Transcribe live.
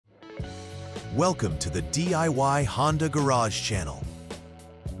Welcome to the DIY Honda Garage channel.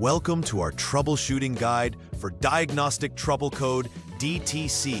 Welcome to our troubleshooting guide for diagnostic trouble code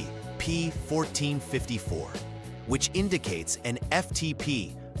DTC P1454, which indicates an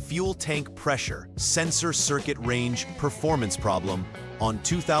FTP fuel tank pressure sensor circuit range performance problem on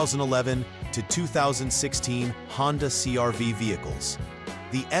 2011 to 2016 Honda CRV vehicles.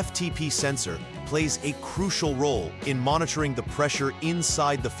 The FTP sensor plays a crucial role in monitoring the pressure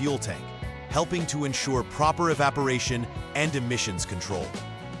inside the fuel tank, helping to ensure proper evaporation and emissions control.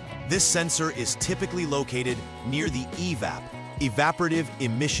 This sensor is typically located near the EVAP, Evaporative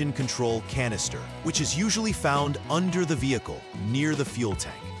Emission Control canister, which is usually found under the vehicle, near the fuel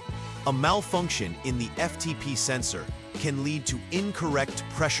tank. A malfunction in the FTP sensor can lead to incorrect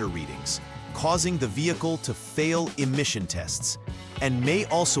pressure readings, causing the vehicle to fail emission tests, and may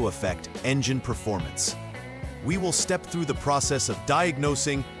also affect engine performance. We will step through the process of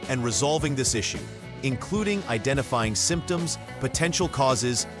diagnosing and resolving this issue, including identifying symptoms, potential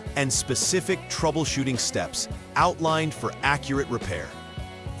causes, and specific troubleshooting steps outlined for accurate repair.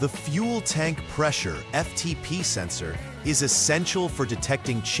 The fuel tank pressure FTP sensor is essential for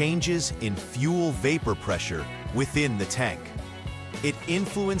detecting changes in fuel vapor pressure within the tank. It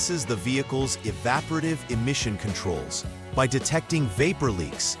influences the vehicle's evaporative emission controls by detecting vapor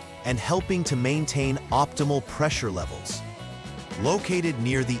leaks and helping to maintain optimal pressure levels. Located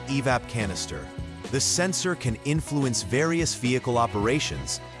near the EVAP canister, the sensor can influence various vehicle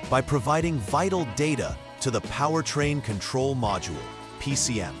operations by providing vital data to the Powertrain Control Module,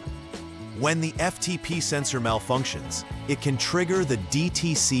 PCM. When the FTP sensor malfunctions, it can trigger the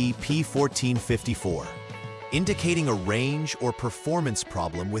DTC P1454, indicating a range or performance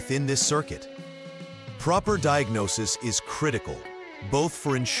problem within this circuit. Proper diagnosis is critical, both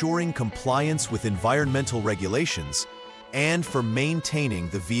for ensuring compliance with environmental regulations and for maintaining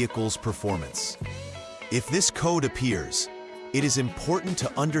the vehicle's performance. If this code appears, it is important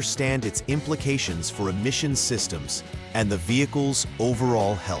to understand its implications for emission systems and the vehicle's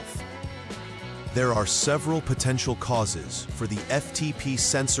overall health. There are several potential causes for the FTP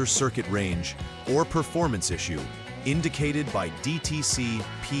sensor circuit range or performance issue indicated by DTC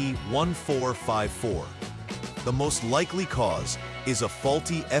P1454. The most likely cause is a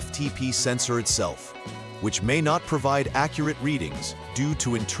faulty FTP sensor itself, which may not provide accurate readings due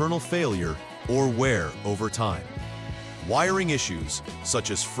to internal failure or wear over time. Wiring issues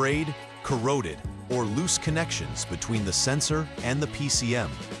such as frayed, corroded, or loose connections between the sensor and the PCM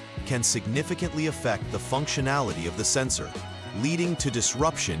can significantly affect the functionality of the sensor, leading to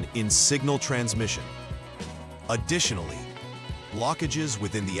disruption in signal transmission. Additionally, blockages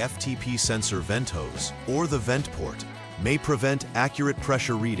within the FTP sensor vent hose or the vent port may prevent accurate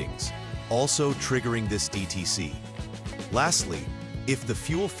pressure readings, also triggering this DTC. Lastly, if the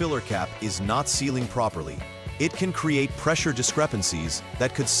fuel filler cap is not sealing properly, it can create pressure discrepancies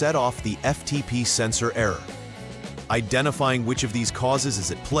that could set off the FTP sensor error. Identifying which of these causes is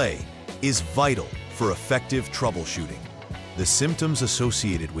at play is vital for effective troubleshooting. The symptoms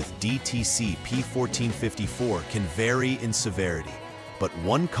associated with DTC P1454 can vary in severity, but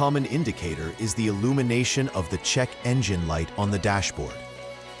one common indicator is the illumination of the check engine light on the dashboard.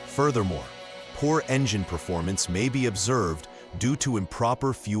 Furthermore, poor engine performance may be observed due to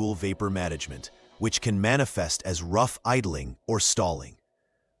improper fuel vapor management, which can manifest as rough idling or stalling.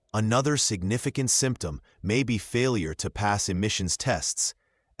 Another significant symptom may be failure to pass emissions tests,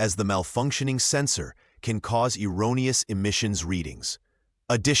 as the malfunctioning sensor can cause erroneous emissions readings.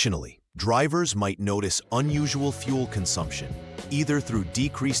 Additionally, drivers might notice unusual fuel consumption, either through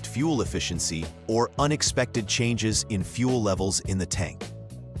decreased fuel efficiency or unexpected changes in fuel levels in the tank.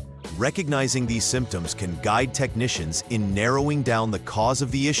 Recognizing these symptoms can guide technicians in narrowing down the cause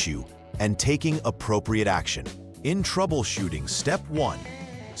of the issue and taking appropriate action. In troubleshooting, step 1,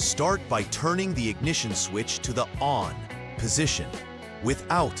 start by turning the ignition switch to the on position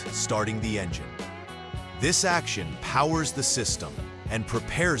without starting the engine. This action powers the system and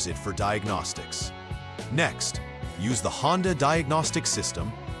prepares it for diagnostics. Next, use the Honda Diagnostic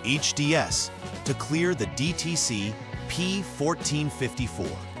System, HDS, to clear the DTC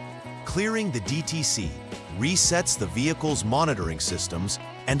P1454. Clearing the DTC resets the vehicle's monitoring systems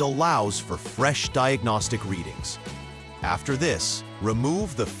and allows for fresh diagnostic readings. After this,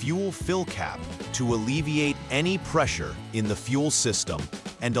 remove the fuel fill cap to alleviate any pressure in the fuel system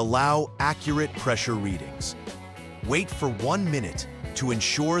and allow accurate pressure readings. Wait for 1 minute to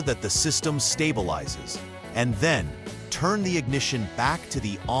ensure that the system stabilizes, and then turn the ignition back to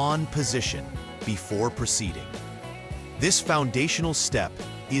the on position before proceeding. This foundational step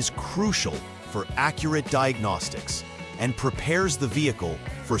is crucial for accurate diagnostics and prepares the vehicle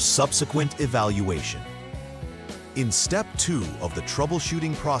for subsequent evaluation. In step 2 of the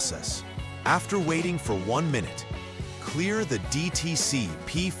troubleshooting process, after waiting for 1 minute, clear the DTC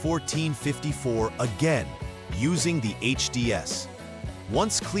P1454 again using the HDS.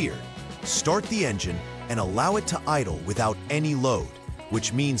 Once cleared, start the engine and allow it to idle without any load,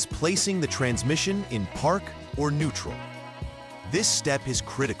 which means placing the transmission in park or neutral. This step is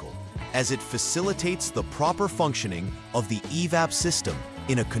critical as it facilitates the proper functioning of the EVAP system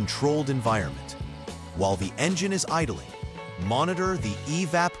in a controlled environment. While the engine is idling, monitor the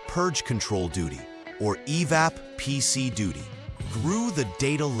EVAP Purge Control Duty, or EVAP PC duty, through the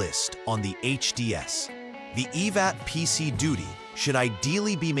data list on the HDS. The EVAP PC duty should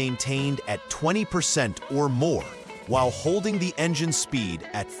ideally be maintained at 20% or more while holding the engine speed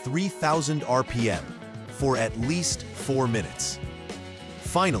at 3,000 RPM for at least 4 minutes.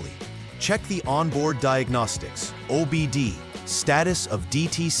 Finally, check the Onboard Diagnostics (OBD) status of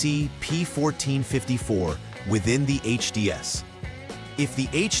DTC P1454 within the HDS. If the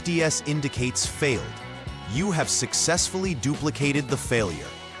HDS indicates failed, you have successfully duplicated the failure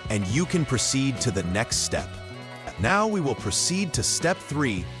and you can proceed to the next step. Now we will proceed to step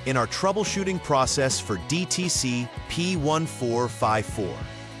 3 in our troubleshooting process for DTC P1454.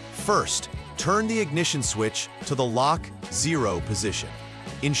 First, turn the ignition switch to the lock 0 position,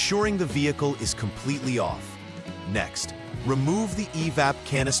 ensuring the vehicle is completely off. Next, remove the EVAP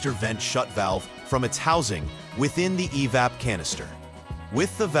canister vent shut valve from its housing within the EVAP canister.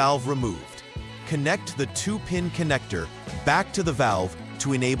 With the valve removed, connect the 2-pin connector back to the valve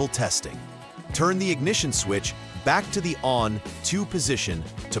to enable testing. Turn the ignition switch back to the on 2 position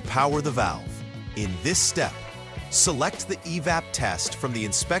to power the valve. In this step, select the EVAP test from the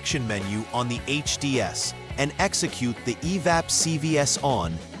inspection menu on the HDS and execute the EVAP CVS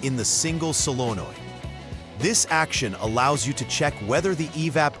on in the single solenoid. This action allows you to check whether the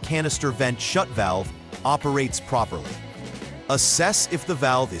EVAP canister vent shut valve operates properly. Assess if the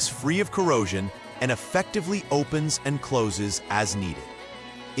valve is free of corrosion and effectively opens and closes as needed.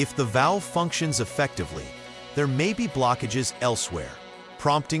 If the valve functions effectively, there may be blockages elsewhere,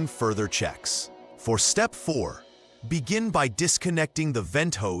 prompting further checks. For step 4, begin by disconnecting the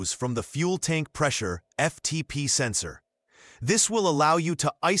vent hose from the fuel tank pressure FTP sensor. This will allow you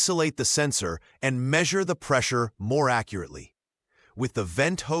to isolate the sensor and measure the pressure more accurately. With the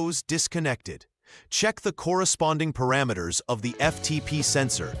vent hose disconnected, check the corresponding parameters of the FTP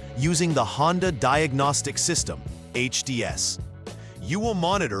sensor using the Auto Diagnostics system, HDS. You will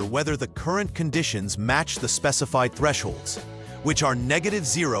monitor whether the current conditions match the specified thresholds, which are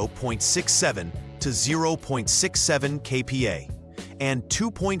 -0.67 to 0.67 kPa and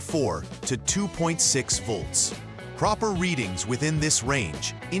 2.4 to 2.6 volts. Proper readings within this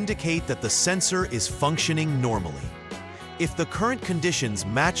range indicate that the sensor is functioning normally. If the current conditions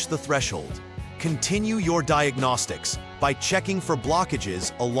match the threshold, continue your diagnostics by checking for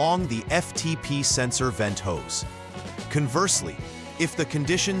blockages along the FTP sensor vent hose. Conversely, if the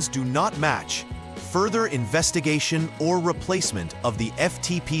conditions do not match, further investigation or replacement of the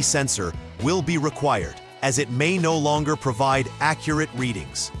FTP sensor will be required, as it may no longer provide accurate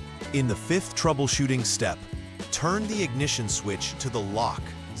readings. In the 5th troubleshooting step, turn the ignition switch to the lock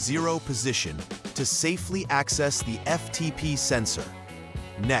 0 position to safely access the FTP sensor.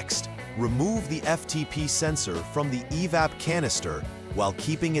 Next, remove the FTP sensor from the EVAP canister while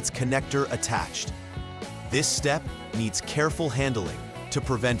keeping its connector attached. This step needs careful handling to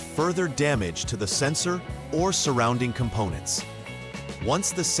prevent further damage to the sensor or surrounding components.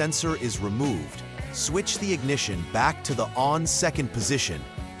 Once the sensor is removed, switch the ignition back to the on 2nd position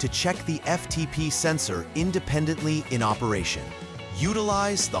to check the FTP sensor independently in operation.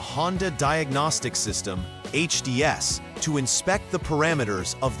 Utilize the Auto Diagnostics system, HDS, to inspect the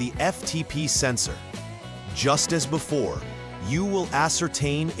parameters of the FTP sensor. Just as before, you will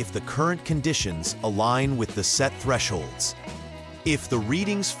ascertain if the current conditions align with the set thresholds. If the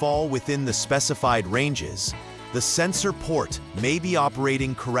readings fall within the specified ranges, the sensor port may be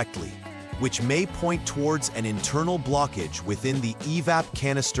operating correctly, which may point towards an internal blockage within the EVAP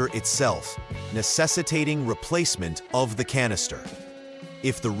canister itself, necessitating replacement of the canister.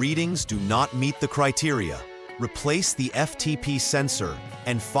 If the readings do not meet the criteria, replace the FTP sensor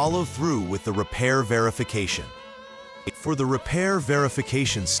and follow through with the repair verification. For the repair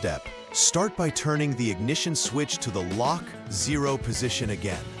verification step, start by turning the ignition switch to the lock 0 position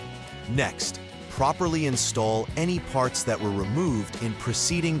again. Next, properly install any parts that were removed in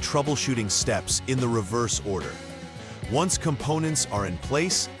preceding troubleshooting steps in the reverse order. Once components are in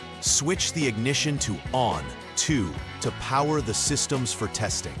place, switch the ignition to on 2 to power the systems for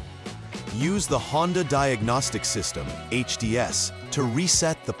testing. Use the Honda Diagnostic System, HDS, to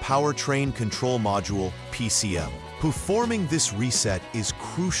reset the Powertrain Control Module, PCM. Performing this reset is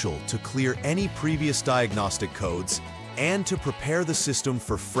crucial to clear any previous diagnostic codes and to prepare the system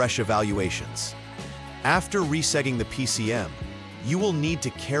for fresh evaluations. After resetting the PCM, you will need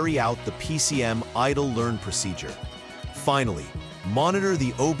to carry out the PCM idle learn procedure. Finally, monitor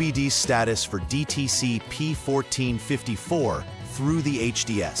the OBD status for DTC P1454 through the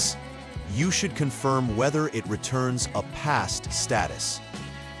HDS. You should confirm whether it returns a passed status.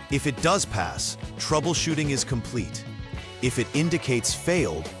 If it does pass, troubleshooting is complete. If it indicates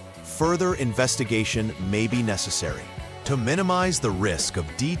failed, further investigation may be necessary. To minimize the risk of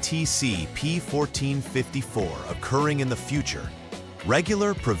DTC P1454 occurring in the future,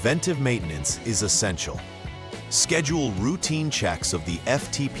 regular preventive maintenance is essential. Schedule routine checks of the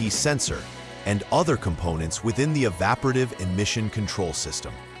FTP sensor and other components within the evaporative emission control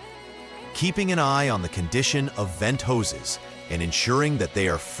system. Keeping an eye on the condition of vent hoses and ensuring that they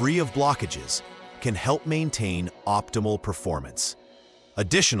are free of blockages can help maintain optimal performance.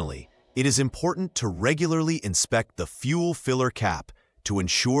 Additionally, it is important to regularly inspect the fuel filler cap to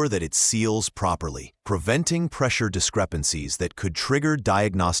ensure that it seals properly, preventing pressure discrepancies that could trigger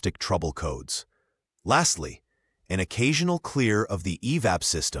diagnostic trouble codes. Lastly, an occasional clear of the EVAP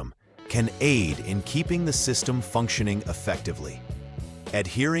system can aid in keeping the system functioning effectively.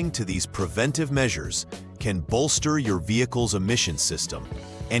 Adhering to these preventive measures can bolster your vehicle's emission system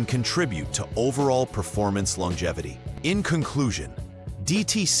and contribute to overall performance longevity. In conclusion,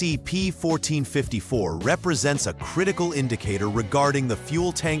 DTC P1454 represents a critical indicator regarding the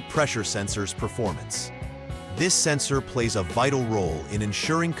fuel tank pressure sensor's performance. This sensor plays a vital role in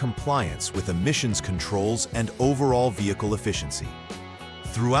ensuring compliance with emissions controls and overall vehicle efficiency.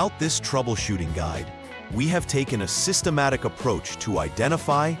 Throughout this troubleshooting guide, we have taken a systematic approach to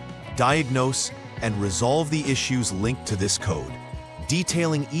identify, diagnose, and resolve the issues linked to this code,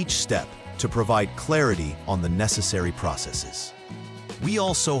 detailing each step to provide clarity on the necessary processes. We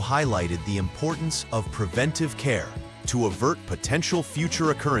also highlighted the importance of preventive care to avert potential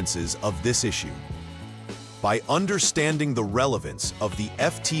future occurrences of this issue. By understanding the relevance of the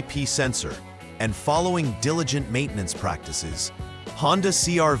FTP sensor and following diligent maintenance practices, Honda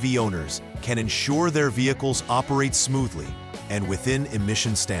CRV owners can ensure their vehicles operate smoothly and within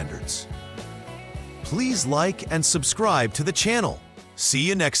emission standards. Please like and subscribe to the channel. See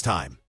you next time.